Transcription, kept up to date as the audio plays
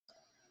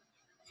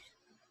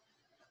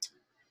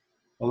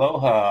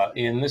Aloha.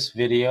 In this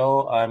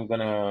video, I'm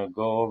going to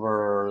go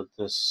over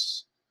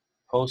this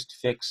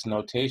postfix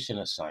notation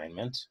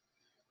assignment.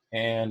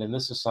 And in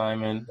this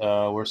assignment,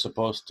 we're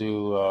supposed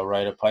to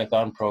write a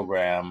Python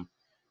program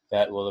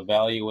that will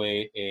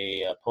evaluate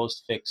a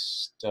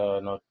postfix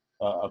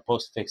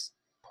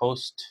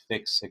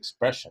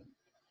expression.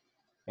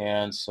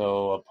 And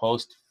so a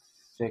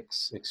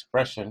postfix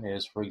expression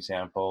is, for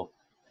example,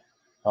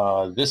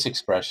 this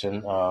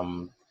expression,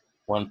 1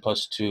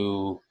 plus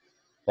 2,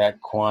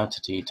 that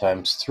quantity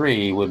times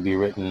 3 would be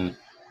written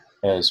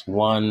as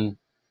 1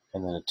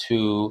 and then a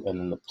 2 and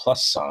then the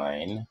plus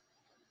sign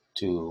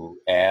to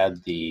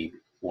add the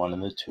 1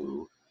 and the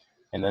 2,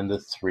 and then the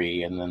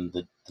 3, and then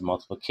the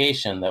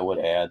multiplication that would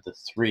add the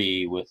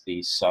 3 with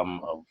the sum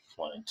of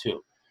 1 and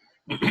 2.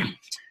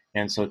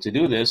 And so to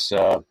do this,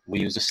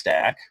 we use a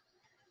stack,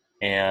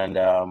 and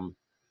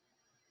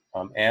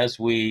as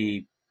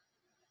we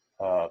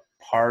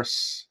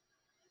parse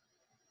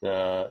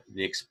the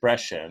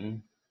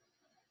expression,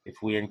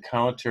 if we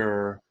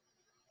encounter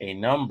a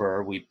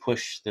number, we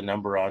push the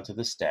number onto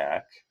the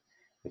stack.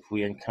 If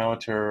we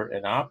encounter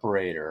an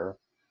operator,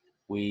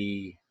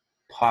 we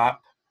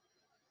pop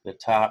the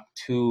top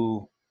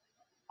 2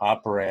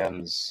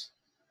 operands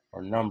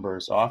or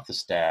numbers off the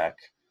stack,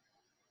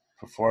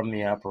 perform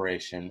the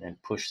operation, and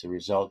push the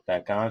result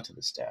back onto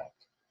the stack.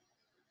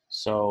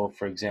 So,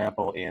 for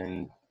example,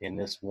 in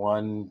this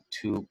 1,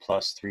 2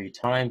 plus 3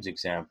 times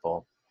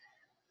example,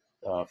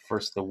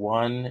 first the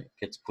 1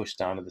 gets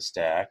pushed onto the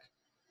stack,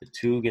 the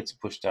 2 gets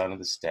pushed onto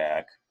the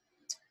stack,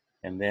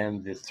 and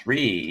then the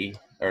 3,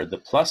 or the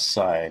plus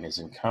sign, is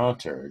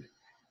encountered.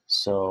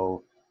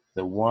 So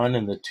the 1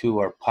 and the 2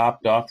 are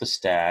popped off the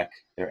stack,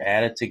 they're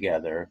added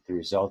together, the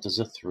result is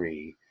a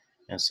 3,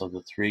 and so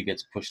the 3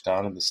 gets pushed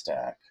onto the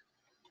stack.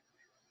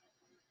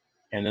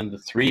 And then the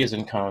 3 is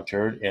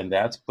encountered, and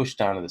that's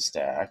pushed onto the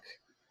stack,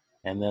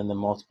 and then the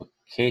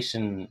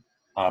multiplication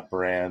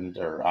operand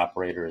or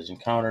operator is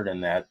encountered,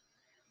 and that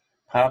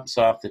pops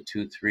off the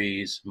 2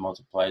 3s,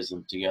 multiplies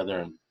them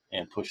together,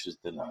 and pushes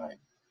the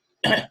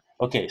 9.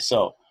 Okay,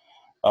 so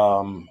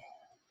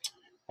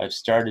I've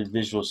started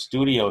Visual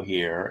Studio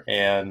here,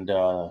 and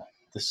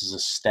this is a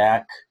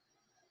stack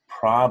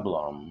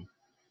problem.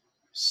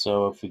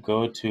 So if we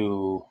go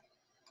to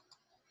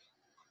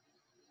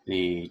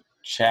the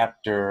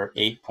chapter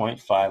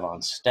 8.5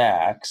 on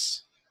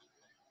stacks,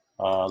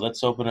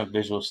 let's open up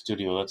Visual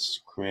Studio.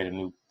 Let's create a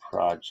new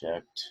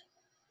project.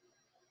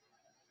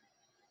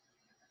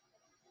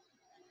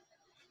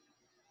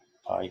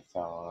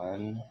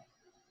 Python,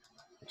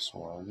 this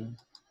one.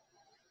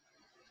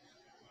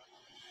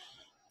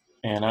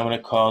 And I'm going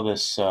to call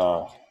this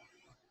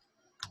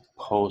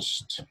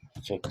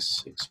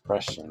postfix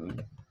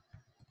expression.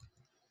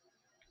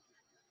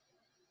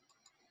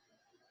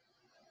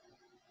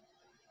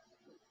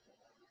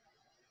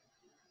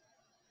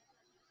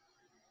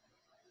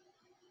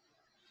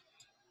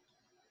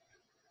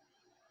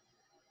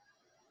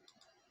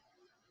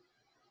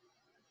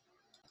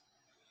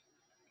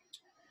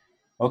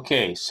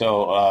 Okay,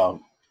 so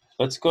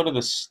let's go to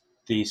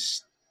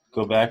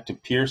go back to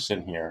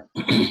Pearson here.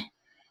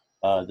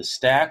 The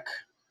stack,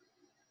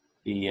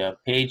 the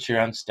page here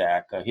on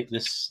stack,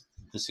 this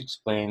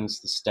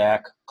explains the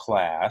stack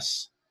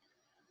class.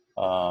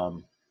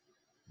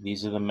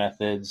 These are the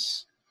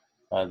methods.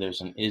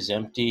 There's an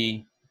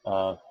isEmpty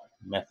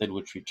method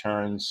which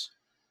returns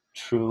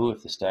true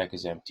if the stack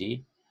is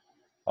empty.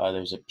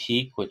 There's a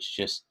peek which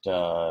just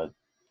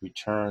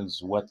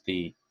returns what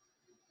the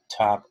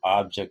top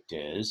object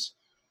is.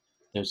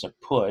 There's a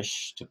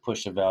push to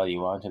push a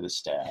value onto the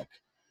stack.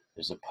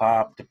 There's a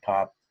pop to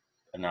pop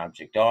an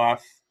object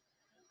off,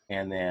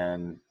 and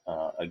then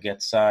a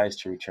get size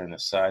to return the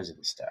size of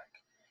the stack.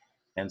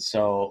 And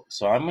so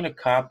I'm going to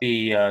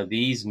copy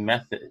these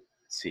methods.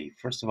 Let's see,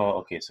 first of all,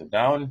 okay, so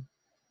down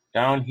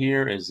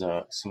here is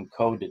some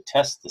code to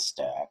test the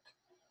stack.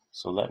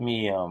 So let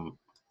me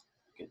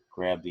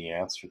grab the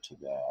answer to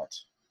that,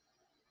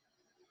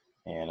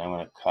 and I'm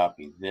going to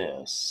copy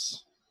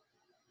this.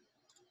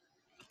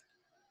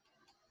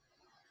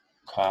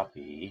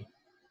 Copy,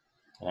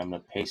 and I'm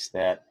going to paste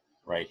that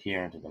right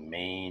here into the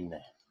main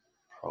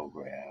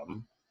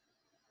program.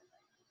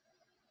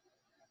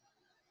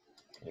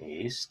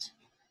 Paste.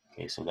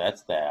 Okay, so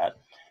that's that,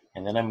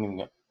 and then I'm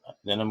going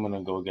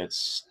to go get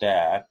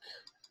stack,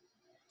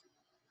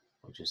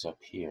 which is up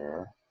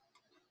here.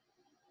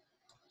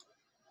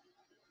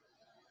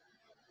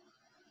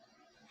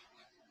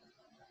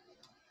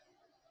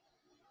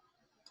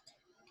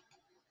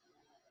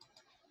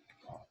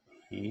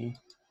 Copy.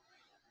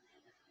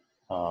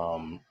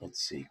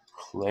 Let's see,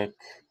 click,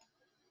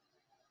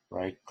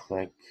 right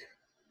click,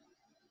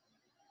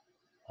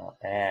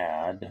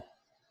 add,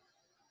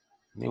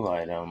 new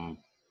item.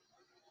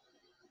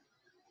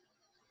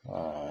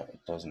 It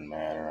doesn't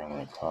matter, I'm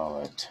going to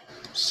call it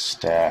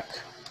stack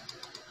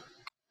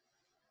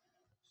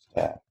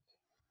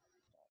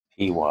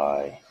py.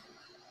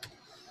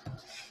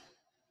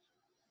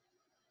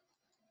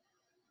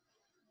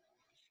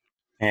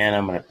 And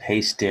I'm going to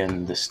paste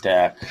in the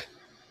stack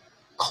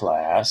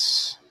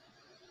class.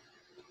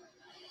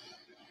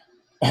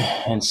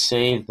 and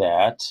save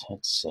that.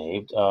 It's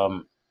saved.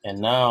 And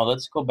now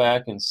let's go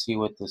back and see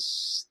what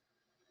this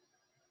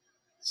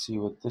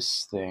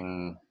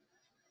thing.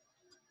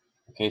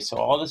 Okay, so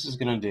all this is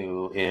going to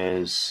do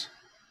is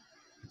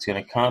it's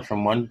going to count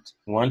from 1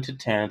 to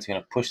 10. It's going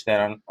to push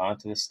that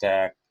onto the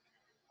stack,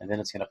 and then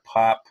it's going to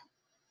pop.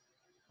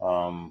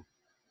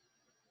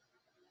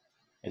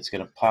 It's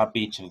going to pop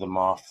each of them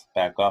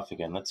back off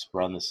again. Let's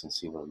run this and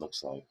see what it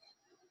looks like.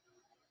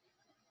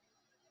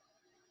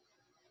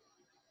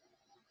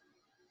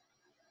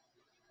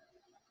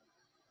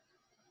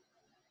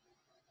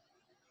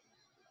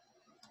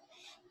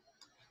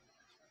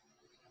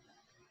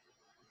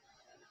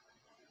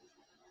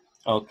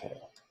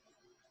 Okay.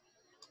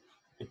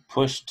 It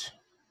pushed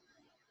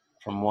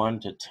from 1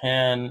 to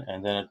 10,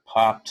 and then it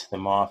popped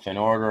them off in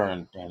order,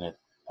 and it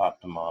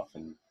popped them off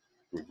in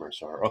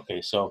reverse order.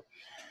 Okay, so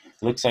it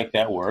looks like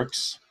that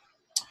works.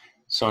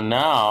 So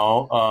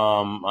now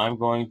I'm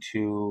going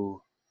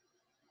to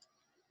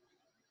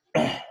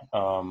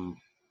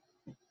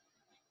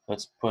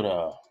let's put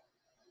well,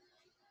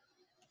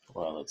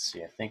 let's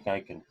see. I think I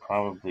can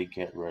probably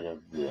get rid of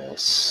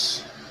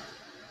this.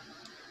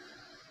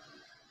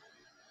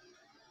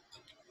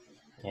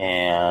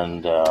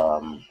 And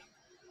I'm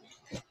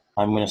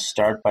going to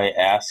start by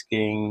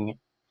asking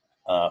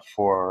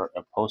for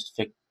a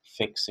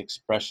postfix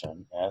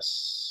expression.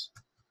 S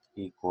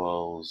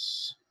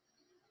equals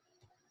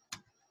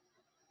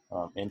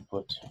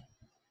input,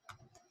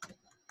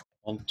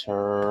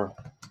 enter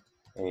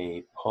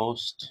a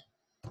postfix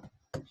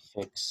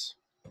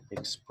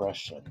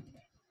expression.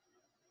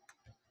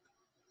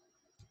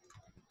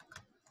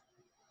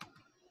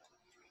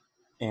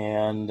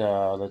 And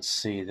let's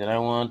see, then I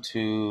want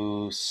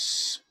to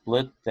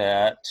split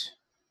that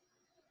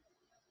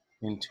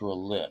into a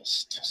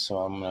list. So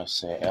I'm going to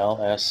say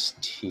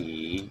lst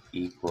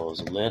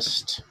equals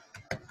list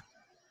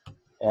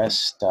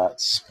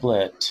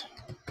s.split,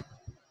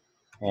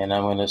 and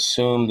I'm going to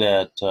assume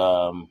that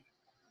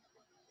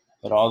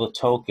that all the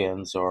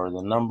tokens or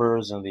the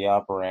numbers and the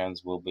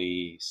operands will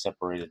be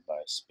separated by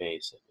a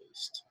space at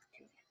least.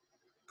 Okay.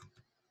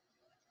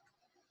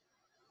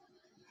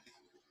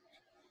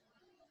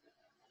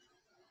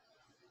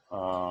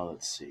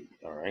 Let's see.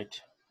 All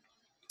right,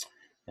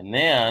 and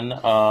then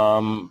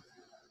I'm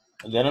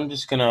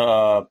just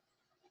gonna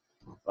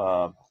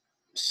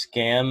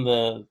scan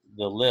the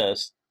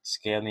list,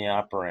 scan the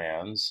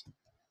operands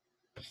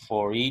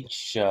for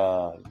each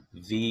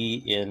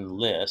v in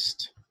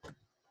list.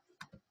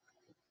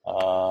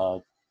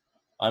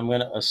 I'm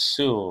going to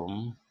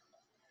assume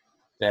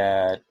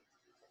that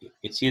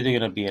it's either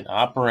going to be an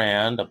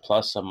operand, a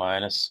plus, a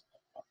minus,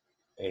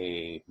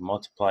 a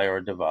multiply, or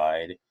a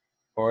divide,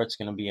 or it's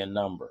going to be a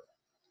number.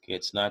 Okay,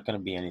 it's not going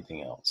to be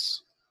anything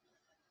else.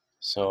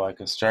 So I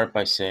can start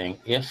by saying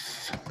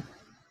if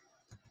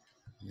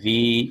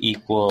v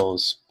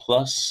equals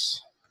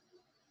plus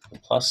the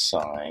plus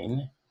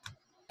sign,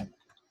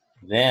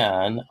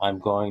 then I'm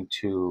going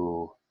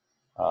to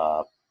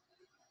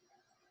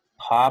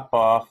pop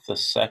off the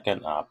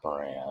second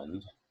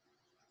operand.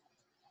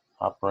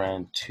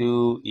 Operand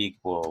 2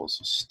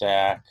 equals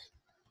stack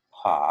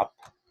pop.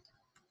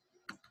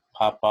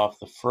 Pop off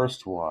the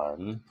first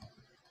one.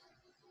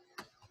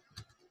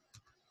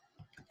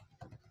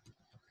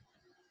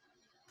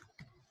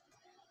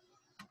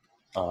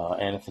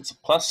 And if it's a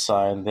plus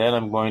sign, then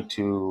I'm going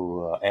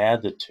to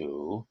add the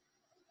 2.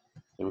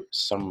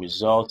 Some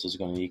result is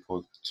going to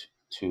equal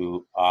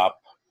to op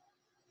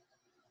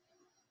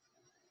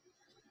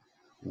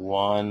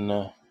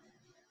 1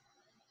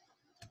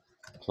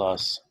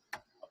 plus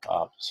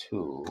op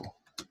 2.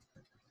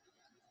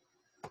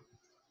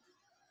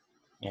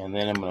 And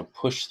then I'm going to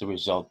push the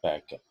result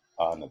back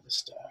onto the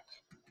stack.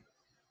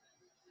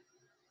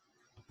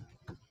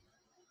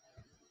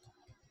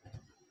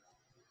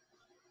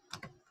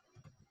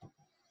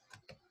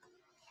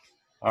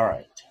 All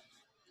right.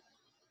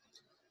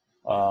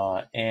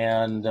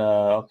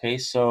 Okay,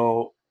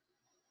 so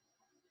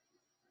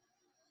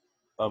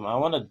I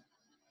want to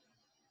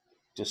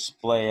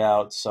display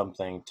out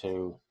something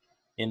to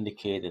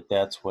indicate that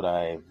that's what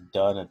I've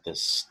done at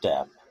this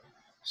step.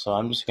 So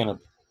I'm just going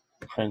to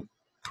print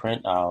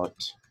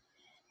out.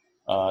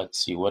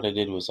 Let's see, what I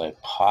did was I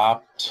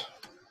popped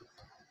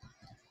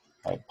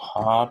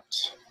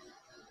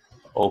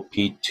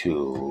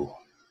OP2,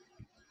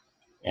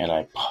 and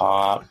I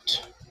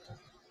popped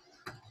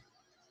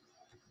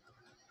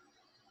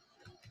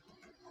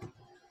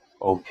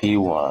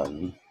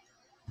OP1,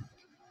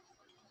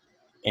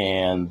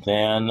 and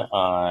then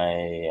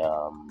I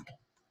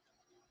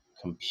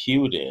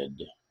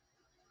computed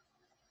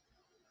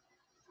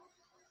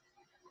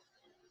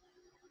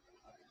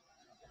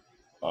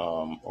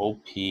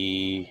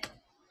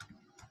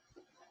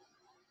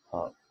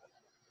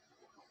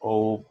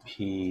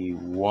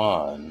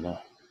OP1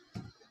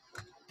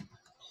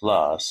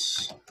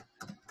 plus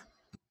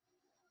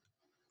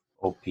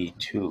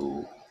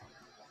OP2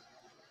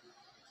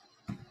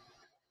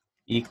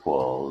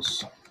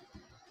 equals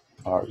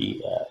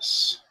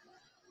RES.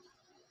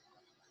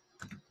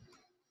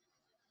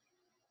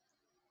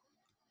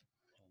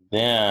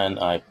 Then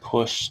I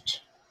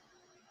pushed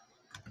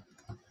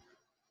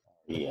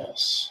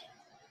yes.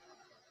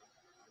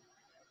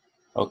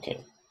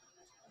 Okay.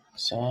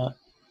 Is that?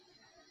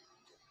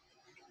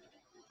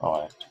 Oh,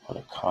 I have to put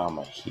a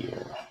comma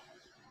here.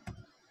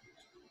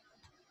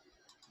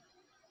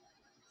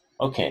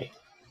 Okay.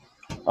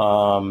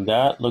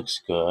 That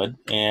looks good.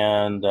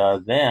 And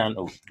then,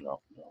 oh, no,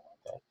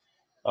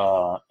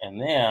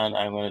 and then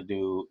I'm going to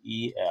do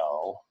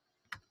EL,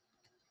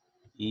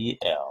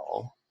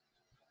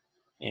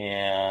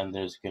 and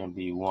there's going to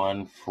be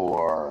one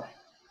for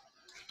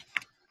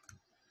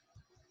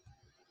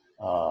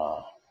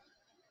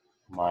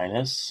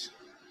minus,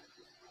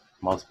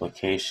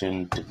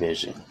 multiplication,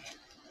 division.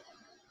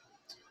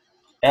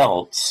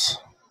 Else,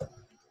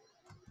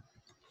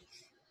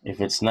 if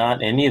it's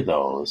not any of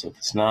those, if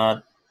it's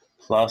not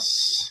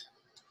plus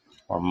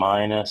or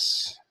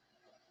minus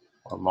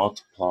or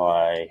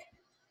multiply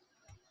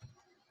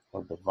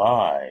or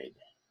divide,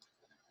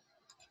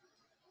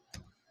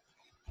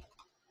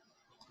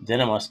 then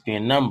it must be a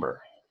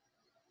number.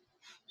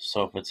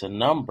 So if it's a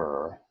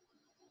number,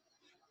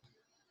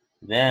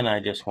 then I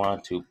just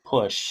want to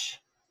push,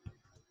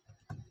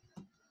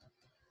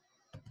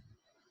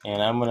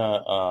 and I'm going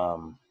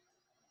to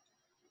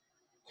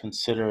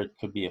consider it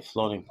could be a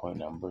floating point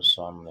number,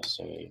 so I'm going to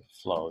say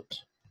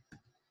float.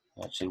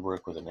 That should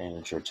work with an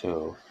integer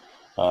too.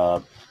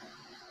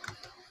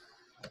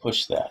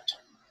 Push that.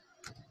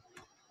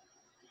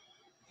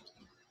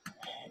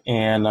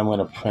 And I'm going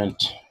to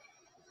print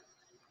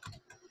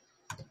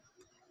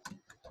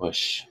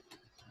push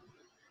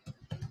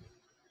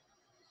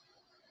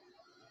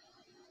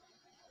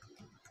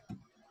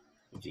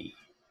V.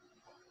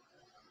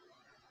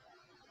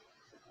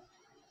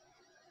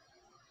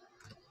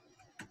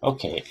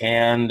 Okay,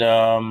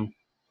 and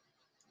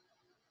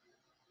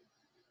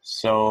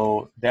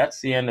so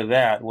that's the end of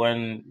that.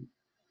 When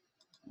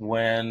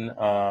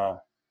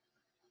the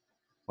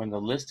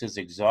list is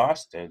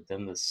exhausted,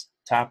 then the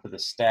top of the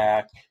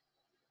stack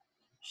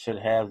should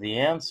have the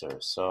answer.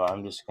 So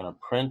I'm just going to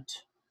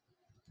print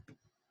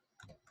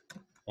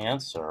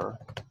answer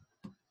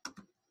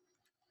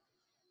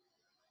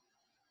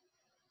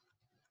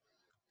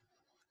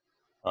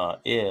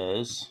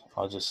is,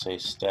 I'll just say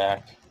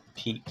stack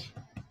peak.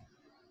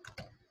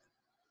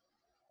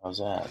 How's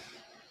that?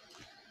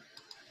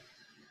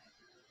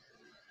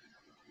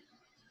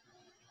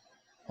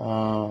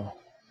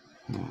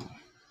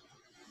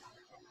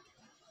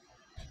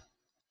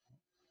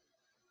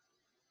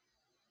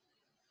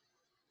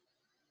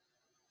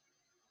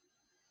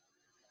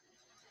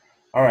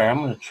 All right, I'm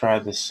going to try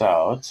this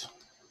out.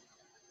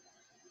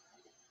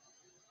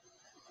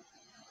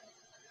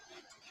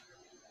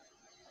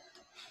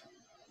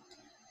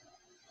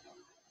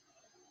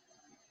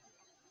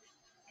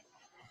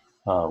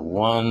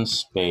 One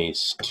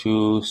space,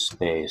 two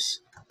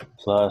space,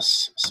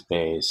 plus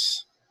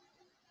space.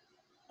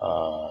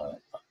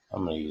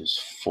 I'm going to use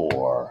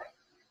 4.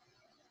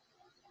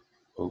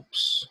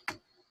 Oops.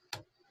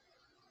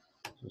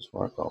 Just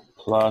work out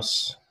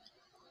plus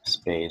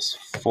space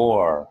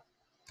 4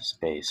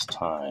 space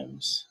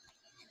times.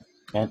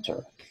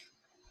 Enter.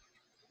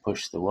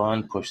 Push the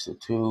 1, push the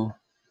 2,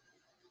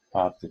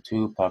 pop the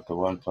 2, pop the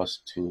 1 plus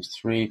 2 is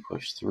 3,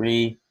 push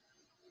 3,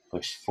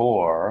 push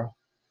 4,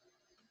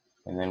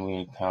 and then we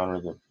encounter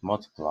the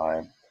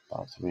multiply,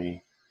 about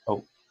 3.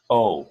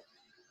 Oh,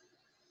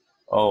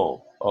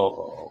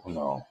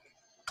 no.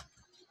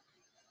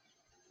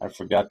 I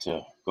forgot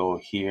to go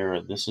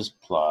here. This is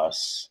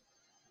plus,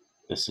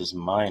 this is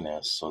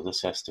minus, so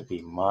this has to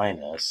be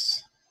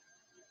minus,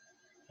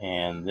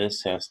 and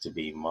this has to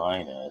be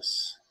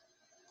minus,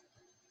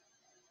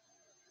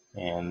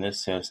 and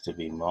this has to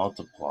be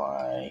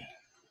multiply,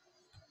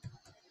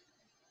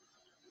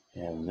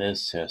 and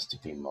this has to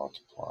be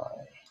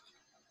multiply,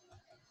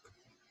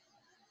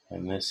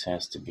 and this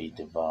has to be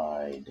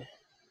divide,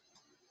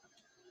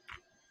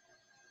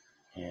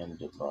 and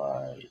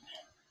divide.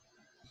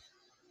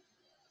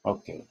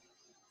 Okay,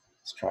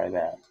 let's try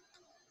that.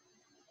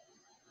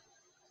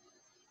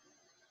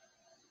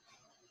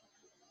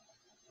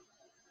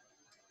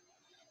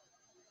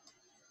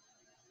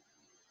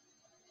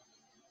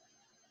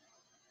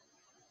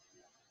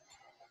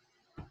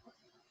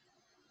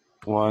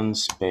 One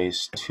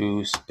space,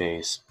 two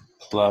space,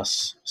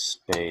 plus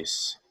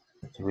space,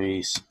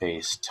 3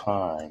 space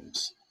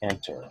times,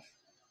 enter.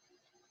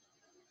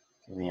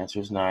 And the answer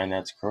is 9,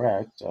 that's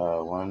correct.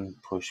 1,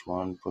 push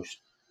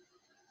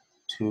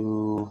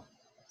 2,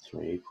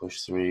 3,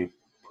 push 3,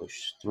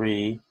 push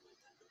 3.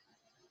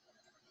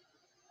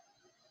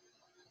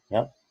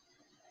 Yep.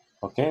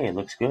 Okay, it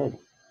looks good.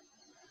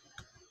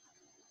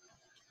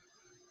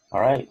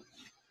 All right.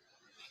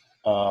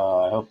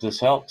 I hope this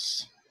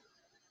helps.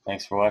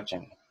 Thanks for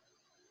watching.